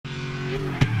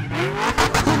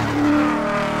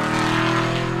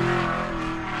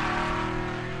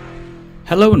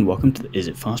Hello and welcome to the Is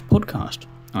It Fast podcast.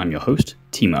 I'm your host,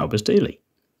 Team Albers Daily.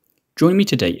 Joining me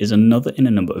today is another in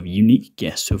a number of unique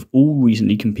guests who have all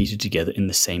recently competed together in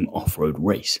the same off-road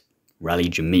race, Rally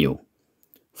Jameel.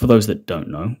 For those that don't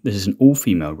know, this is an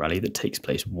all-female rally that takes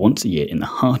place once a year in the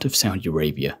heart of Saudi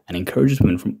Arabia and encourages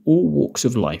women from all walks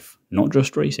of life, not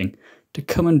just racing, to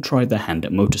come and try their hand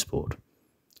at motorsport.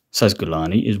 Saz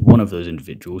Gullani is one of those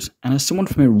individuals, and as someone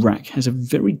from Iraq has a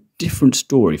very different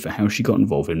story for how she got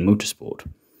involved in motorsport.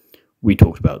 We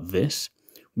talked about this,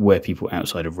 where people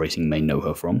outside of racing may know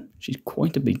her from, she's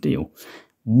quite a big deal,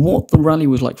 what the rally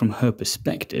was like from her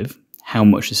perspective, how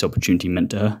much this opportunity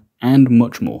meant to her, and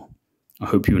much more. I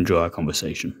hope you enjoy our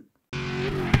conversation.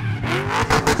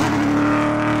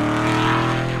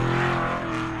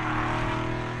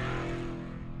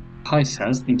 Hi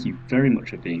Saz, thank you very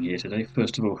much for being here today.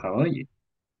 First of all, how are you?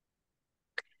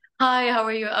 Hi, how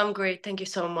are you? I'm great. Thank you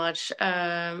so much.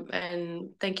 And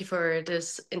thank you for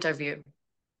this interview.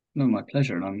 No, my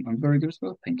pleasure, and I'm very good as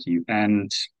well, thank you. And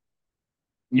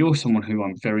you're someone who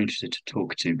I'm very interested to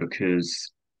talk to because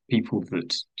people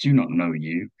that do not know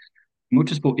you,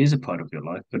 motorsport is a part of your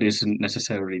life, but isn't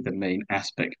necessarily the main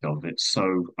aspect of it.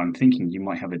 So I'm thinking you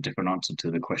might have a different answer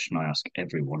to the question I ask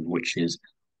everyone, which is,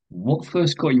 what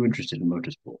first got you interested in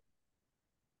motorsport?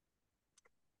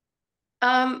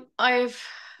 Um, I've,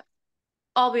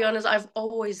 I'll be honest, I've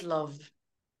always loved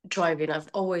driving. I've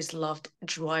always loved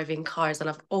driving cars and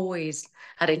I've always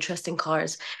had interest in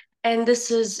cars. And this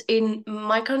is in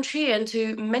my country, and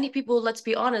to many people, let's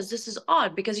be honest, this is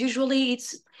odd because usually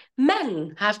it's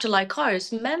men have to like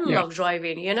cars, men Yeah, love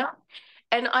driving, you know?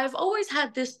 And I've always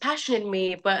had this passion in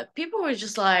me, but people were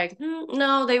just like,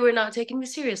 no, they were not taking me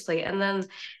seriously. And then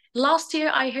last year,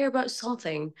 I hear about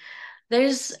something.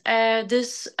 There's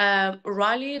this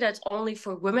rally that's only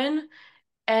for women.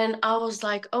 And I was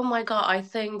like, oh my God, I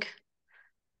think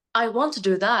I want to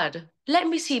do that. Let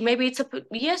me see. Maybe it's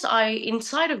yes,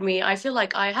 inside of me, I feel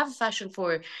like I have a passion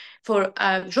for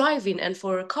driving and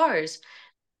for cars.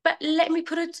 But let me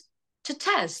put it to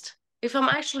test if I'm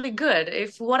actually good,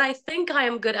 if what I think I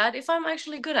am good at, if I'm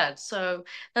actually good at. So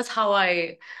that's how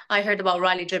I heard about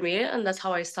Rally Jameel, and that's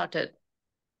how I started.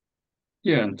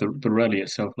 yeah, and the rally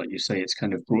itself, like you say, it's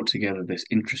kind of brought together this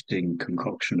interesting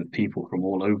concoction of people from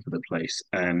all over the place.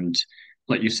 And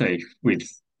like you say, with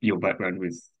your background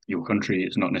with your country,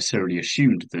 it's not necessarily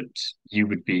assumed that you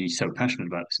would be so passionate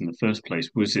about this in the first place.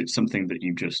 Was it something that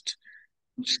you just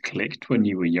clicked when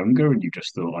you were younger and you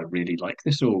just thought, I really like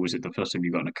this? Or was it the first time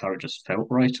you got in a car, it just felt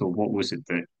right? Or what was it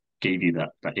that gave you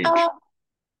that itch? Uh,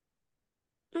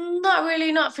 Not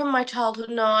really, not from my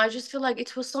childhood. No, I just feel like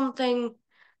it was something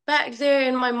back there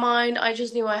in my mind. I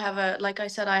just knew like I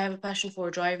said, I have a passion for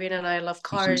driving and I love Just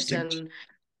cars instinct.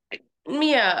 and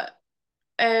yeah.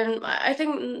 And I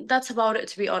think that's about it,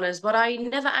 to be honest. But I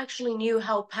never actually knew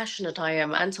how passionate I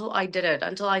am until I did it,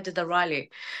 until I did the rally.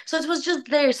 So it was just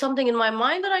there, something in my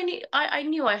mind that I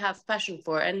knew I have passion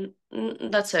for, and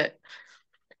that's it.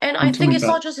 And I And tell think me it's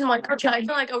about, not just in my country. I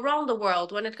feel like around the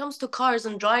world, when it comes to cars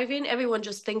and driving, everyone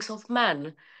just thinks of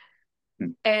men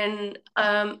hmm, and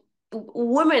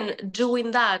women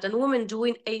doing that and women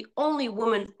doing a only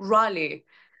woman rally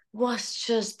was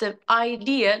just the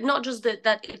idea, not just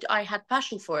I had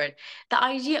passion for it. The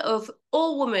idea of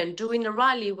all women doing a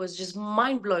rally was just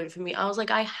mind blowing for me. I was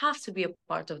like, I have to be a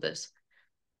part of this.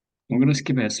 I'm going to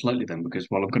skip ahead slightly then, because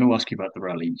while I'm going to ask you about the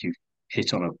rally, you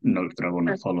hit on a note that I want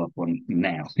to follow up on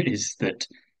now, is that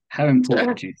how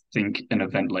important do you think an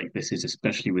event like this is,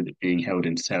 especially with it being held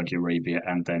in Saudi Arabia,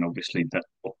 and then obviously that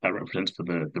what that represents for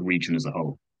the region as a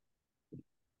whole?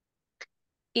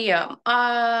 Yeah,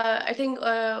 I think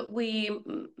we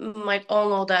might all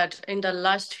know that in the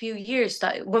last few years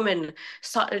that women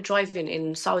started driving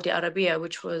in Saudi Arabia,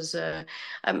 which was a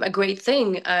great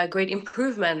thing, a great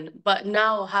improvement. But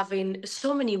now having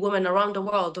so many women around the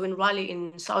world doing rally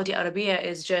in Saudi Arabia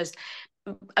is just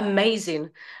amazing.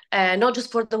 Not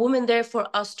just for the women there, for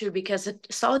us too, because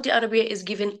Saudi Arabia is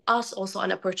giving us also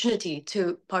an opportunity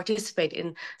to participate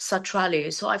in such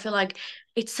rallies. So I feel like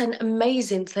it's an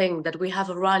amazing thing that we have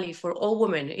a rally for all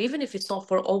women, even if it's not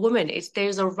for all women.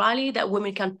 There's a rally that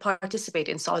women can participate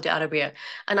in Saudi Arabia,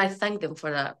 and I thank them for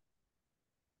that.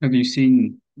 Have you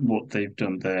seen what they've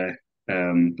done there?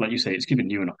 Like you say, it's given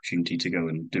you an opportunity to go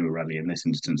and do a rally in this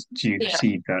instance. Do you Yeah.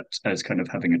 see that as kind of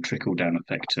having a trickle down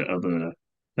effect to other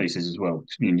places as well?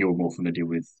 I mean, you're more familiar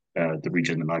with the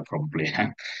region than I probably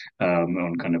am,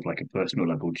 on kind of like a personal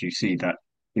level. Do you see that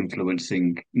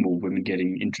influencing more women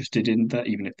getting interested in that,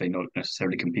 even if they don't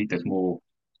necessarily compete? There's more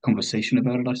conversation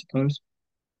about it, I suppose.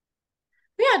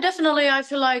 Yeah, definitely. I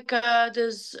feel like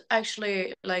there's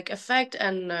actually like effect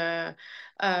and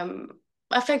um,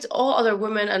 affects all other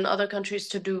women and other countries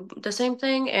to do the same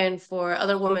thing, and for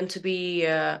other women to be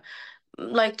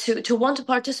like to want to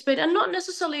participate and not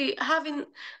necessarily having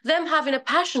a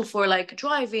passion for like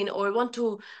driving or want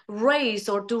to race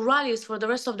or do rallies for the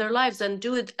rest of their lives and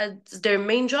do it as their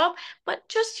main job, but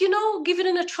just give it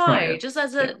in a Try try it. just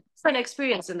as Yeah, a fun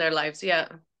experience in their lives. Yeah.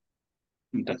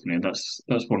 definitely.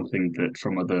 That's one thing that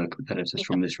from other competitors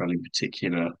from Yeah. this rally in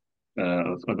particular,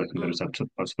 of other competitors Mm.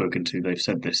 I've spoken to, they've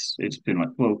said this. It's been like,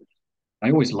 well, I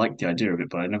always liked the idea of it,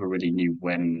 but I never really knew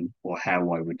when or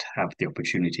how I would have the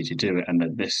opportunity to do it. And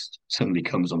that this suddenly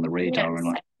comes on the radar, and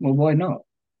Yes. like, well, why not?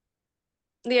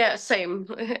 Yeah, same.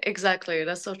 Exactly.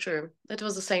 That's so true. It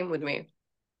was the same with me.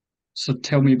 So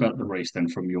tell me about the race then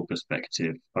from your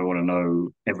perspective. I want to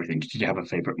know everything. Did you have a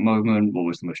favorite moment? What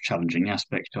was the most challenging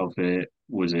aspect of it?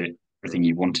 Was it everything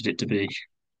you wanted it to be?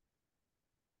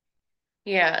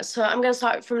 Yeah, so I'm gonna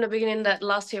start from the beginning. That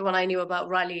last year when I knew about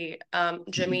Rally, Mhm.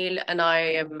 Jameel and I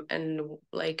am and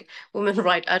like women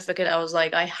right advocate, I was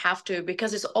like, I have to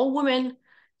because it's all women.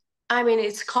 I mean,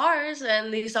 it's cars,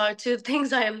 and these are two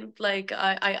things I am like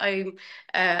I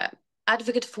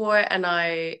advocate for, and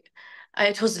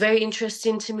it was very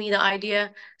interesting to me the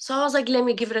idea. So I was like, let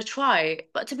me give it a try.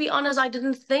 But to be honest, I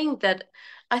didn't think that.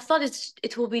 I thought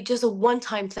it will be just a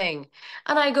one-time thing,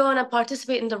 and I go and I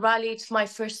participate in the rally. It's my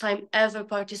first time ever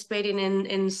participating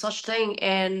in such thing,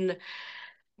 and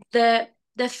the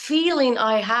the feeling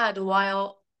I had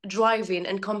while driving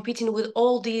and competing with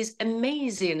all these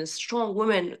amazing strong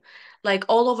women like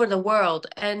all over the world,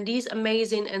 and these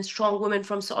amazing and strong women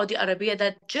from Saudi Arabia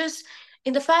that just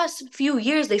in the past few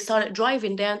years they started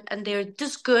driving then and they're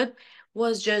this good,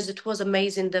 was just it was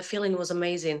amazing. The feeling was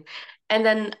amazing. And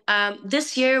then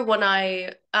this year when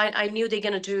I knew they're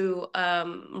gonna do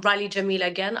Rally Jamil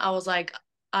again, I was like,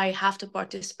 I have to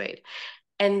participate.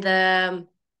 And the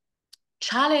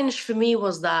challenge for me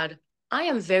was that I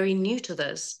am very new to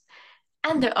this.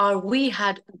 And we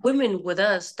had women with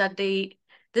us that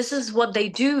this is what they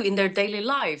do in their daily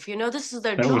life. This is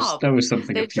their job. That was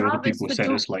something a Their few other job is people to said.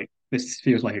 do, It's like this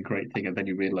feels like a great thing, and then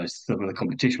you realize some of the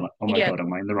competition, like, oh my yeah. God,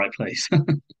 am I in the right place?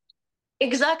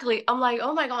 Exactly. I'm like,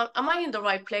 oh my God, am I in the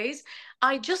right place?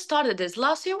 I just started this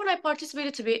last year when I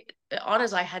participated. To be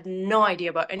honest, I had no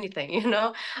idea about anything,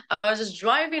 I was just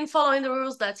driving, following the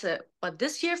rules, that's it. But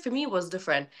this year for me was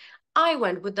different. I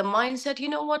went with the mindset, you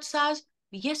know what, Saz?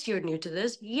 Yes, you're new to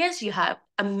this. Yes, you have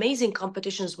amazing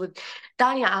competitions with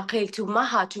Dania Aqil to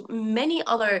Maha to many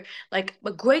other like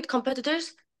great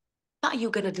competitors. But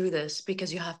you're gonna do this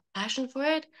because you have passion for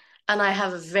it. And I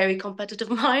have a very competitive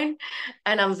mind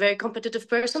and I'm a very competitive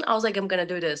person. I was like, I'm gonna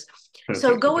do this.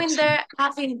 So Perfect for going this. there,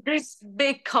 having this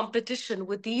big competition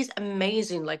with these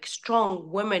amazing, like strong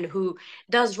women who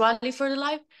does rally for the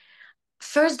life.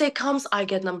 First day comes, I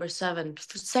get number seven.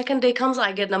 Second day comes,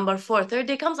 I get number four. Third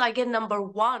day comes, I get number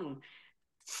one.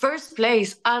 First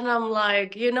place. And I'm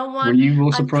like, you know Were what? you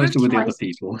more I surprised or proved were to the other myself.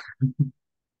 people?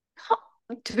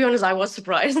 To be honest, I was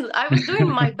surprised. I was doing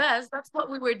my best. That's what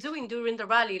we were doing during the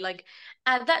rally. Like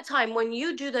at that time, when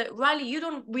you do the rally, you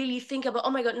don't really think about, oh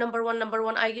my God, number one, number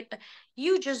one.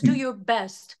 You just do your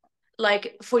best,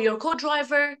 like for your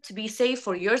co-driver to be safe,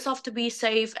 for yourself to be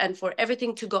safe, and for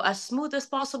everything to go as smooth as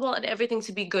possible and everything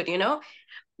to be good.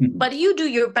 Mhm. But you do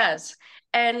your best.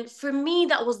 And for me,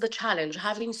 that was the challenge.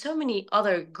 Having so many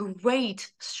other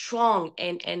great, strong,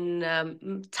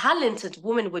 and talented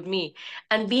women with me,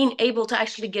 and being able to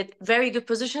actually get very good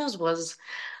positions was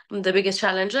the biggest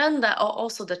challenge. And that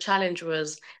also the challenge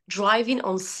was driving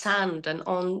on sand and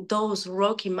on those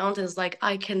rocky mountains. Like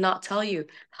I cannot tell you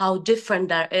how different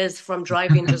that is from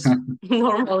driving just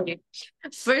normally.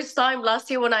 First time last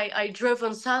year when I drove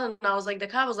on sand, and I was like, the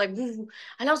car was like, "Woo."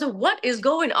 And I was like, what is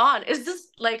going on? Is this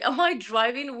like, am I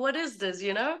driving? What is this?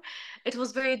 It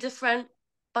was very different.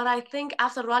 But I think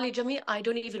after Rally Jami, I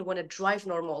don't even want to drive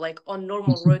normal, like on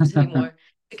normal roads anymore,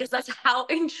 because that's how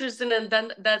interesting. And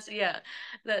then yeah,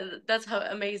 that's how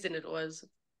amazing it was.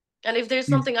 And if there's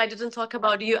something I didn't talk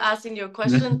about, you asking your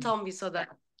question, tell me so that.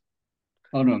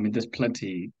 Oh no, I mean there's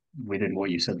plenty within what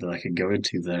you said that I could go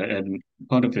into there, and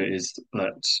part of it is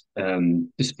that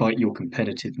despite your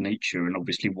competitive nature and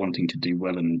obviously wanting to do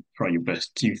well and try your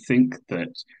best, do you think that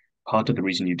part of the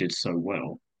reason you did so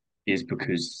well is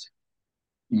because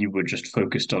you were just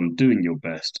focused on doing your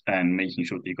best and making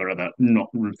sure that you got out of that, not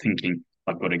thinking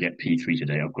I've got to get P3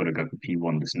 today, I've got to go for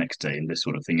P1 this next day, and this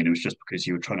sort of thing, and it was just because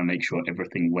you were trying to make sure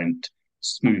everything went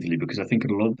smoothly. Because I think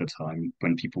a lot of the time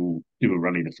when people do a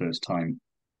rally the first time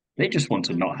they just want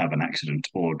to not Mhm. have an accident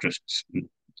or just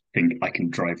think I can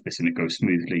drive this and it goes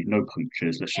smoothly, no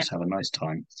punctures, let's Yeah. just have a nice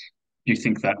time. Do you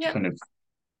think that Yeah. kind of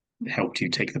helped you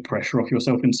take the pressure off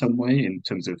yourself in some way in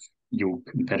terms of your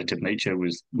competitive nature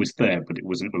was there, but it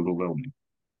wasn't overwhelming.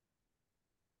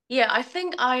 Yeah, I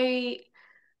think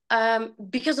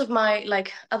because of my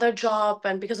like other job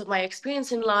and because of my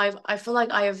experience in life, I feel like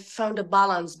I have found a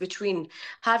balance between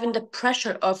having the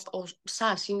pressure of, oh,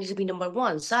 Saz, you need to be number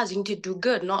one. Saz, you need to do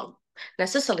good, not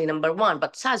necessarily number one,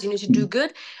 but Saz, you need to do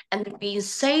good and being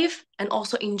safe and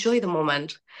also enjoy the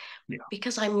moment. Yeah.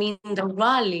 Because I mean, the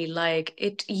rally, like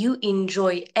it, you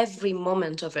enjoy every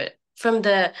moment of it, from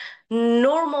the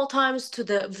normal times to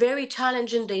the very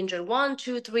challenging danger one,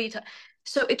 two, three.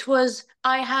 So it was,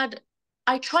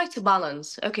 I tried to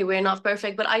balance. Okay, we're not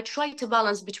perfect, but I tried to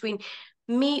balance between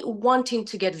me wanting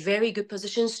to get very good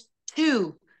positions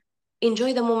to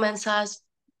enjoy the moments as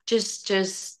just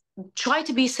try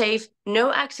to be safe,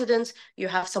 no accidents. You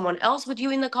have someone else with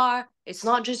you in the car. It's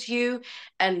not just you.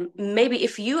 And maybe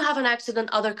if you have an accident,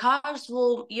 other cars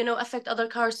will, affect other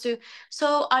cars too.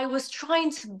 So I was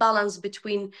trying to balance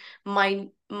between my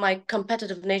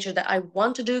competitive nature that I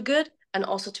want to do good and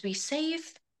also to be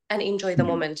safe and enjoy the Mhm.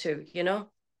 moment too.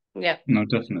 Yeah. No,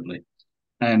 definitely.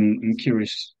 And I'm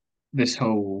curious, this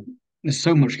whole there's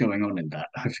so much going on in that,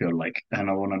 I feel like, and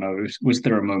I want to know, was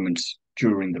there a moment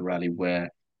during the rally where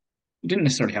you didn't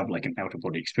necessarily have like an out of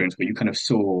body experience, but you kind of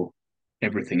saw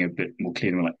everything a bit more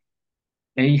clearly, like,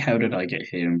 A, how did I get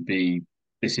here? And B,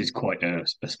 this is quite a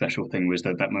special thing. Was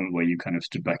there that moment where you kind of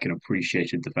stood back and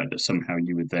appreciated the fact that somehow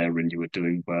you were there and you were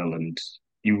doing well and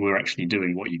you were actually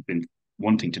doing what you've been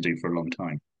wanting to do for a long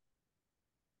time?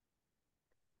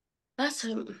 That's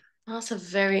a that's a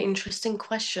very interesting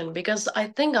question because I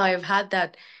think I've had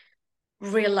that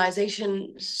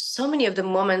realization so many of the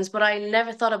moments, but I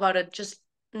never thought about it. Just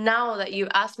now that you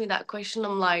asked me that question,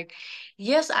 I'm like,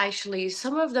 yes, actually,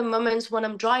 some of the moments when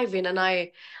I'm driving and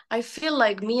I feel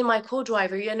like me and my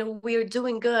co-driver, we're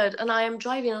doing good, and I am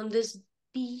driving on this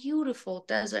beautiful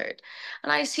desert,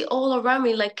 and I see all around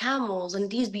me like camels and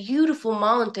these beautiful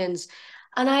mountains.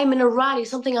 And I'm in a rally,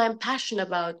 something I'm passionate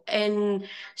about. And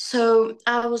so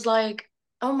I was like,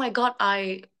 oh my God,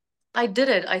 I did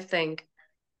it, I think.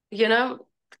 You know?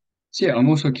 So yeah, I'm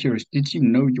also curious, did you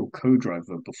know your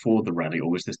co-driver before the rally, or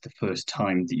was this the first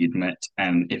time that you'd met?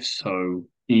 And if so,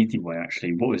 either way,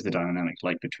 actually, what was the dynamic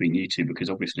like between you two? Because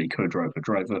obviously co-driver,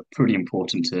 driver, pretty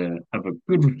important to have a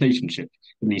good relationship,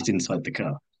 at least inside the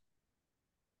car.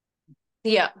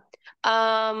 Yeah.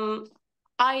 Um,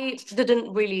 I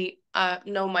didn't really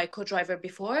know my co-driver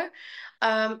before.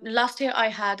 Last year I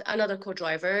had another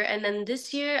co-driver, and then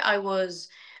this year I was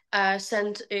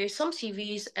sent some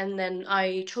CVs, and then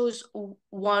I chose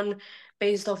one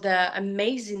based off the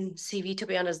amazing CV, to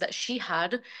be honest, that she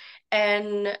had.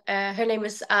 And her name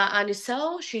is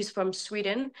Anisel. She's from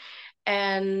Sweden.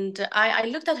 And I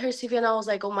looked at her CV and I was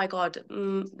like, oh my God,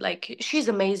 like she's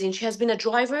amazing. She has been a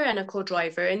driver and a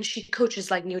co-driver, and she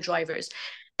coaches like new drivers.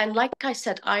 And like I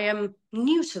said, I am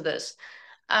new to this.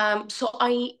 So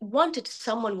I wanted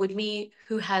someone with me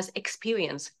who has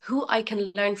experience, who I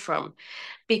can learn from,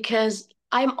 because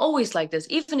I'm always like this,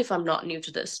 even if I'm not new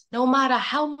to this. No matter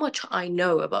how much I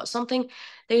know about something,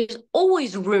 there's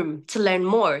always room to learn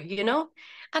more.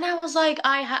 And I was like,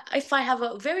 if I have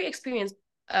a very experienced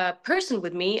person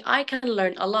with me, I can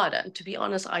learn a lot. And to be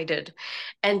honest, I did.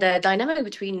 And the dynamic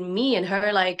between me and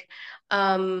her, like,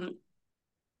 um,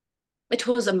 it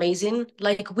was amazing.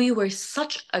 Like, we were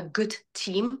such a good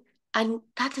team, and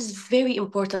that is very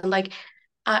important. Like,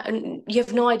 and you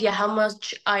have no idea how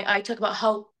much I talk about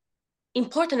how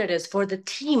important it is for the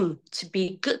team to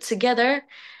be good together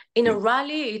in a Yeah.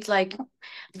 rally. It's like,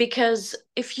 because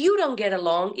if you don't get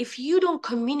along, if you don't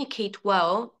communicate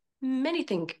well, many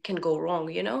things can go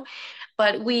wrong.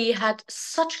 But we had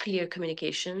such clear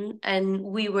communication, and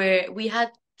we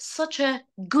had such a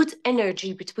good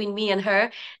energy between me and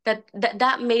her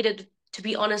that made it, to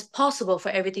be honest, possible for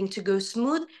everything to go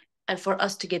smooth and for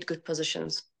us to get good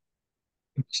positions.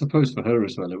 I suppose for her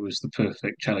as well, it was the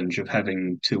perfect challenge of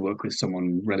having to work with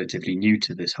someone relatively new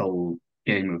to this whole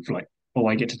game of like, oh,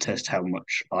 I get to test how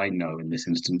much I know in this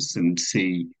instance and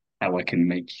see how I can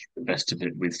make the best of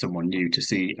it with someone new to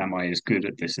see, am I as good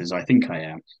at this as I think I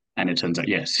am? And it turns out,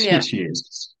 yes, Yeah. yes, she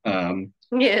is.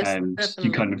 Yes, And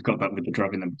you definitely. kind of got that with the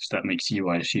driving that makes you,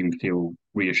 I assume, feel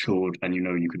reassured and you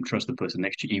know you can trust the person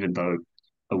next to you, even though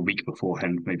a week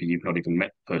beforehand, maybe you've not even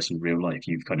met the person in real life.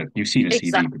 You've seen a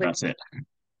CV, but Exactly. that's it.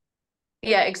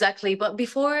 Yeah, exactly. But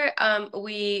before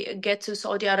we get to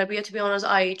Saudi Arabia, to be honest,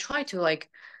 I try to like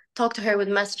talk to her with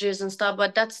messages and stuff,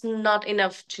 but that's not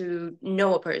enough to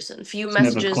know a person. Few It's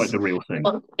never quite messages. the real thing.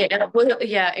 Well, yeah, well,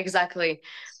 yeah, exactly.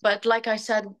 But like I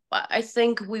said, I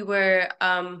think we were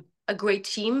a great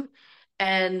team,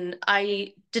 And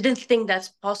I didn't think that's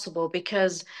possible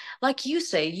because, like you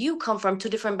say, you come from two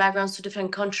different backgrounds, two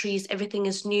different countries, everything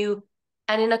is new.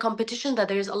 And in a competition that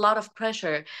there's a lot of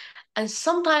pressure. And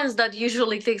sometimes that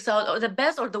usually takes out the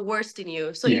best or the worst in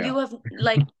you. So Yeah. you have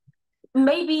like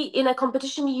maybe in a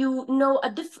competition you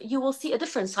will see a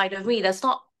different side of me that's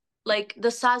not like the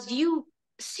Saz you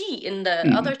see in the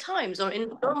Mm. other times or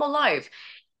in normal life.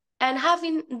 And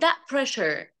having that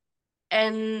pressure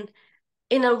and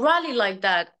in a rally like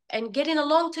that and getting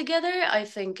along together, I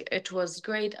think it was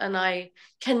great. And I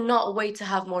cannot wait to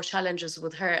have more challenges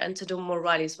with her and to do more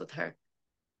rallies with her.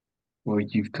 Well,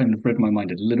 you've kind of read my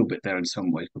mind a little bit there in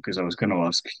some ways because I was going to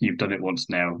ask, you've done it once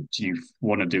now. Do you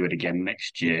want to do it again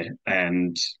next year?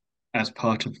 And as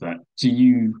part of that, do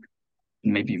you,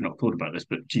 maybe you've not thought about this,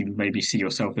 but do you maybe see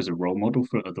yourself as a role model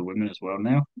for other women as well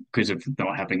now? Because of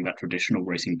not having that traditional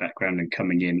racing background and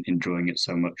coming in, enjoying it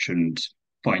so much and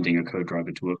finding a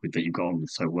co-driver to work with that you got on with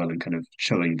so well and kind of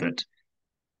showing that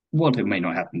while it may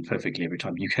not happen perfectly every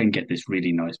time, you can get this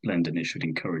really nice blend, and it should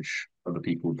encourage other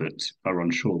people that are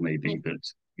unsure maybe that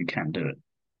you can do it.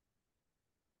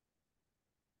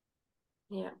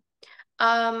 Yeah.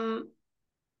 Um,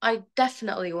 I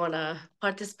definitely want to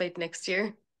participate next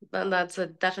year. And that's a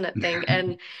definite thing.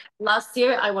 And last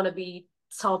year, I want to be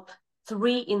top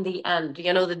three in the end,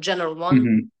 the general one.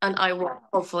 Hmm. And I will,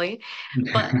 hopefully.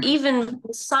 But even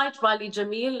beside Rally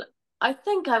Jameel, I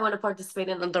think I want to participate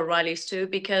in other rallies too,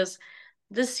 because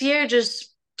this year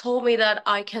just told me that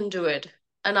I can do it.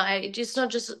 And it's not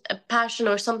just a passion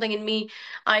or something in me.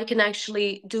 I can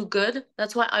actually do good.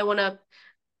 That's why I want to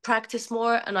practice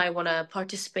more and I want to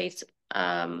participate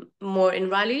more in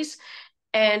rallies.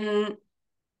 And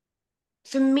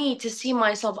for me to see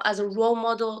myself as a role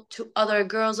model to other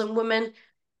girls and women,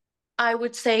 I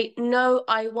would say, no,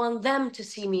 I want them to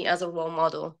see me as a role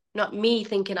model, not me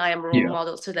thinking I am a role Yeah,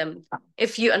 model to them.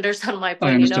 If you understand my I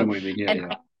point. understand what you mean. Yeah, And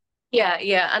yeah. yeah,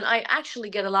 yeah. And I actually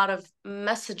get a lot of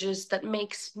messages that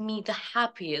makes me the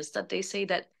happiest that they say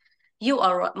that you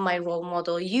are my role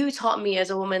model. You taught me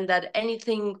as a woman that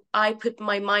anything I put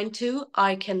my mind to,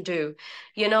 I can do,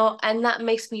 and that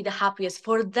makes me the happiest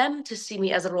for them to see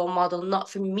me as a role model, not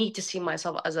for me to see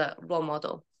myself as a role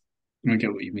model. I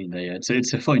get what you mean there. Yeah,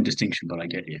 it's a fine distinction, but I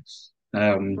get you.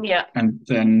 Um, Yeah. and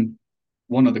then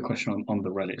one other question on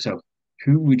the rally itself.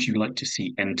 Who would you like to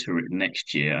see enter it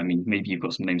next year? I mean, maybe you've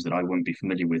got some names that I won't be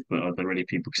familiar with, but are there any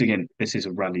people? Because again, this is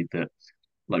a rally that,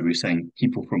 like we were saying,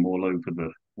 people from all over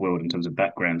the world in terms of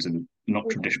backgrounds and not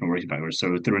traditional racing backgrounds.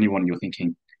 So, is there anyone you're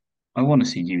thinking, I want to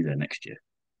see you there next year?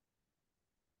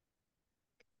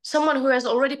 Someone who has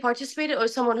already participated or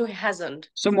someone who hasn't?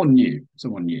 Someone new,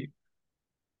 someone new.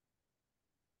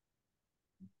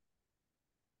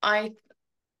 I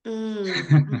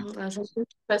that's an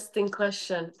interesting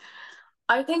question.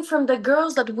 I think from the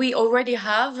girls that we already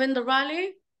have in the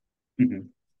rally,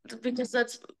 Mhm. because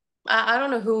I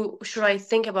don't know who should I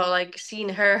think about like seeing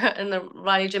her in the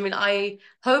rally. I mean, I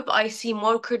hope I see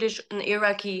more Kurdish and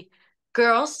Iraqi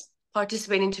girls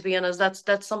participating, to be honest.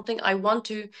 That's something I want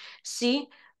to see.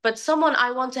 But someone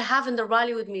I want to have in the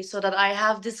rally with me so that I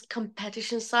have this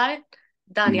competition side,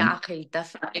 Dani Mhm. Aqil,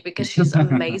 definitely, because she's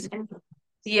amazing.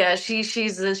 Yeah,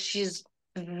 she's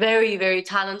very, very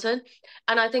talented.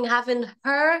 And I think having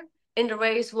her in the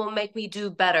race will make me do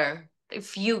better,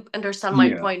 if you understand my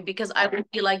Yeah, point, because I would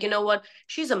be like, you know what,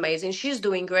 she's amazing, she's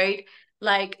doing great.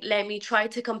 Like, let me try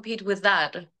to compete with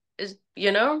that.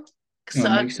 no, So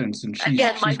it makes sense. And she's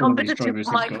again, my she's one of these competitive, drivers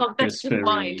that's my got this competitive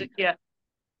mind. very Yeah.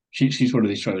 she's one of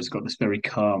these drivers that's got this very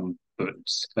calm but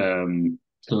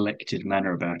collected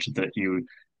manner about her that you're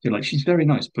like she's very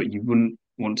nice, but you wouldn't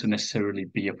want to necessarily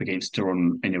be up against her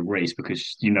on in a race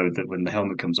because you know that when the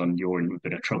helmet comes on, you're in a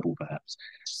bit of trouble, perhaps.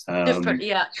 Different. Um,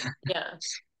 Yeah. Yeah.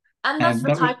 And that's and the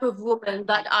that would type of woman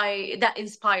that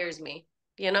inspires me.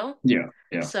 yeah,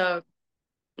 yeah. So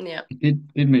yeah. It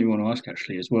made me want to ask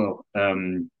actually as well.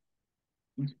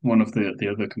 One of the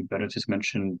other competitors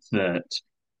mentioned that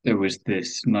there was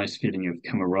this nice feeling of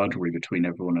camaraderie between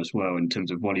everyone as well, in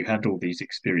terms of while you had all these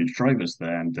experienced drivers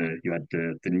there and you had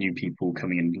the new people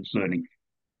coming in and learning.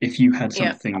 If you had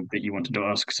Yeah. something that you wanted to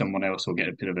ask someone else or get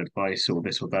a bit of advice or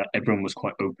this or that, everyone was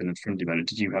quite open and friendly about it.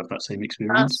 Did you have that same That's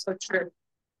experience? so true.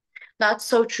 That's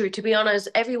so true. To be honest,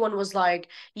 everyone was like,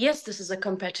 yes, this is a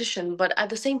competition, but at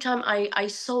the same time, I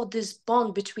saw this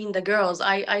bond between the girls.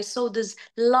 I saw this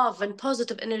love and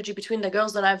positive energy between the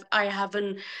girls that I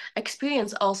haven't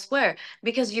experienced elsewhere.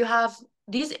 Because you have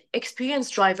these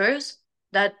experienced drivers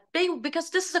that because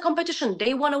this is a competition,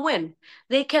 they want to win.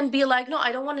 They can be like, no,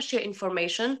 I don't want to share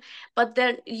information. But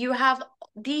then you have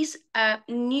these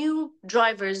new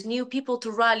drivers, new people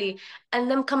to rally, and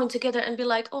them coming together and be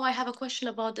like, oh, I have a question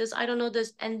about this, I don't know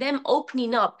this, and them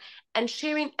opening up and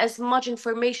sharing as much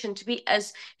information to be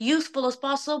as useful as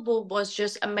possible was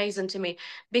just amazing to me.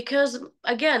 Because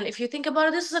again, if you think about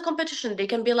it, this is a competition. They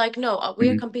can be like, no,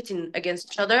 we're competing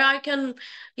against each other. I can,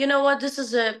 you know what, this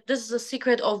is a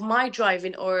secret of my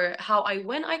driving or how I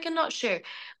win, I cannot share.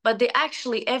 But they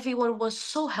actually, everyone was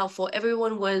so helpful,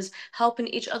 everyone was helping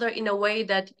each other in a way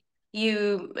that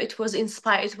it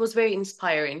was very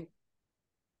inspiring.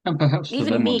 And perhaps for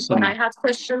Even them on me, when I some, had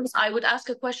questions, I would ask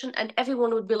a question and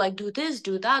everyone would be like, do this,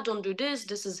 do that, don't do this,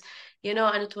 this is, and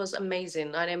it was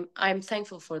amazing, and I'm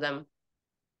thankful for them.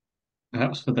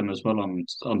 perhaps for them as well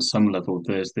on some level,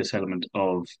 there's this element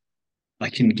of I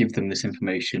can give them this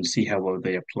information, see how well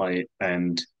they apply it,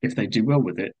 and if they do well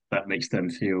with it, that makes them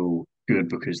feel good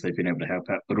because they've been able to help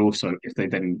out. But also, if they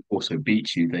then also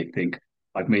beat you, they think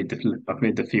I've made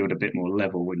the field a bit more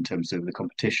level in terms of the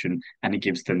competition, and it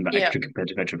gives them that Yeah. extra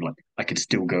competitive edge of like I could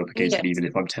still go up against it Yes. even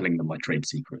if I'm telling them my trade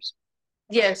secrets.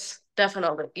 Yes,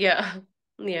 definitely. Yeah.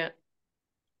 Yeah.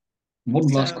 One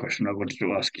last So question I wanted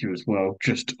to ask you as well,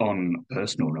 just on a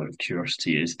personal note of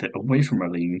curiosity, is that away from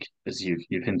rallying, as you've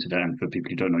hinted at, and for people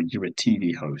who don't know, you're a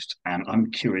TV host, and I'm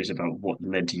curious about what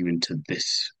led you into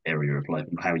this area of life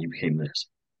and how you became this.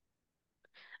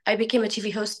 I became a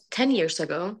TV host 10 years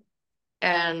ago,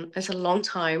 and it's a long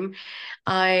time.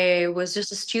 I was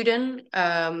just a student,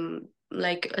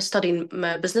 like studying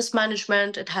business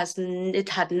management. It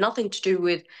had nothing to do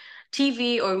with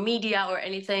TV or media or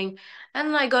anything.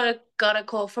 And I got a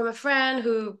call from a friend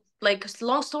who, like,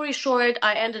 long story short,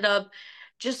 I ended up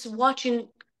just watching a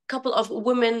couple of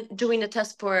women doing a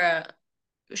test for a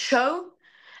show.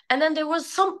 And then there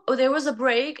was a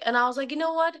break, and I was like, you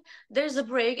know what? There's a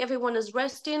break. Everyone is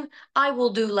resting. I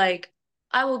will do like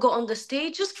I will go on the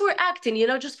stage just for acting,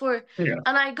 just for. Yeah,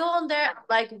 And I go on there,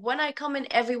 like when I come in,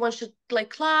 everyone should like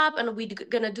clap, and we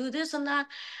gonna do this and that.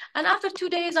 And after 2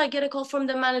 days, I get a call from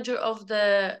the manager of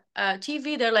the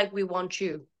TV. They're like, we want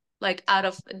you. Like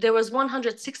there was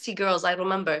 160 girls, I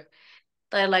remember.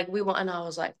 They're like, we want, and I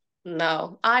was like,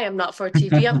 no, I am not for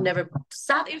TV. I've never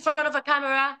sat in front of a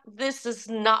camera. This is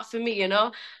not for me,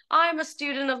 I'm a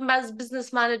student of mass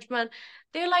business management.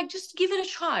 They're like, just give it a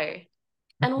try.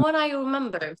 And when I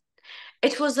remember,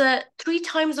 it was a 3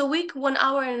 times a week, 1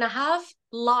 hour and a half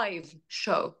live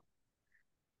show.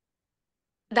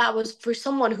 That was for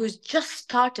someone who's just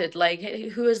started, like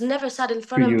who has never sat in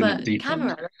front threw of you in at the a deep end.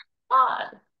 camera.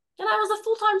 God. And I was a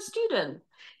full-time student.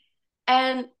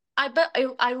 And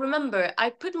I remember I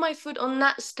put my foot on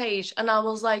that stage and I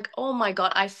was like, oh my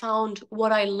God, I found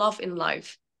what I love in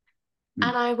life. Mm.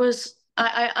 And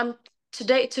I'm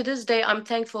today, to this day, I'm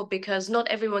thankful because not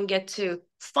everyone get to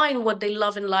find what they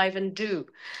love in life and do,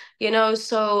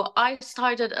 So I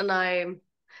started and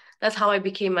that's how I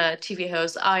became a TV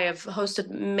host. I have hosted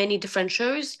many different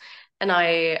shows, and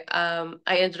I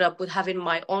ended up with having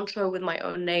my own show with my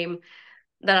own name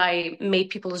that I made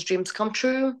people's dreams come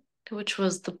true, which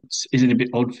was the Is it a bit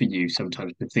odd for you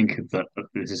sometimes to think of that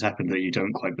this has happened that you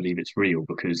don't quite believe it's real?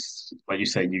 Because, like you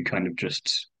say, you kind of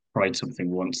just tried something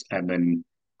once and then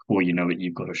before you know it,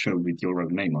 you've got a show with your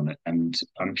own name on it. And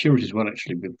I'm curious as well,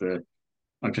 actually, with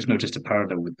I've just noticed a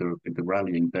parallel with the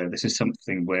rallying there. This is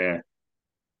something where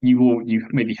you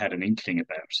maybe had an inkling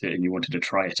about it and you wanted to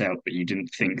try it out, but you didn't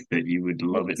think that you would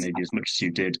love it maybe as much as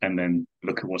you did. And then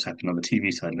look at what's happened on the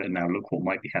TV side of it, and now look what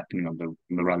might be happening on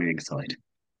the rallying side.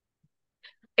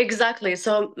 exactly.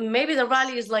 So maybe the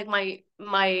rally is like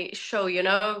my show,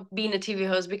 being a TV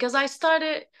host, because I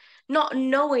started not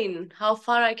knowing how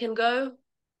far I can go,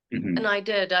 and Hmm. I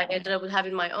did. I ended up with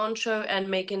having my own show and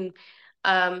making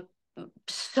um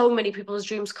so many people's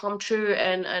dreams come true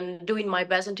and doing my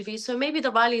best on TV. So maybe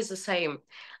the rally is the same.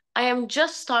 I am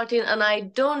just starting and I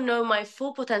don't know my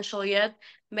full potential yet.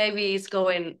 Maybe it's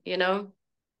going,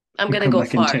 I'm You'll gonna come go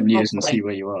back in far, 10 years and see hopefully.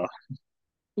 where you are.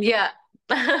 Yeah.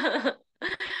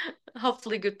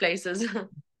 Hopefully good places.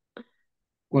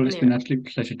 Well, it's been Yeah. an absolute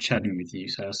pleasure chatting with you,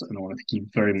 Saz, and I want to thank you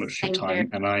very much for your Same here. time.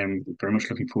 And I am very much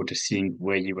looking forward to seeing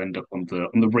where you end up on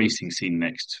the racing scene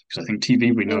next. Because I think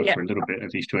TV we know Yeah. for a little bit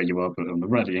at least where you are, but on the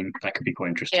rallying that could be quite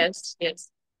interesting. Yes.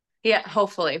 Yes. Yeah.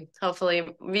 Hopefully. Hopefully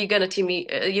you're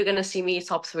gonna see me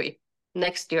top three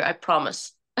next year. I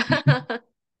promise.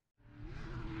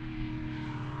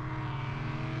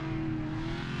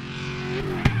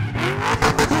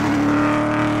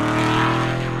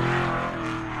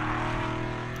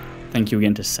 Thank you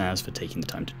again to Saz for taking the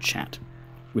time to chat.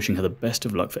 Wishing her the best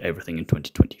of luck for everything in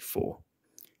 2024.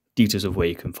 Details of where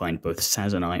you can find both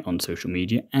Saz and I on social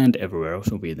media and everywhere else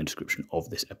will be in the description of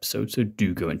this episode, so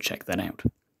do go and check that out.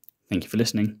 Thank you for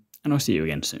listening, and I'll see you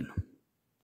again soon.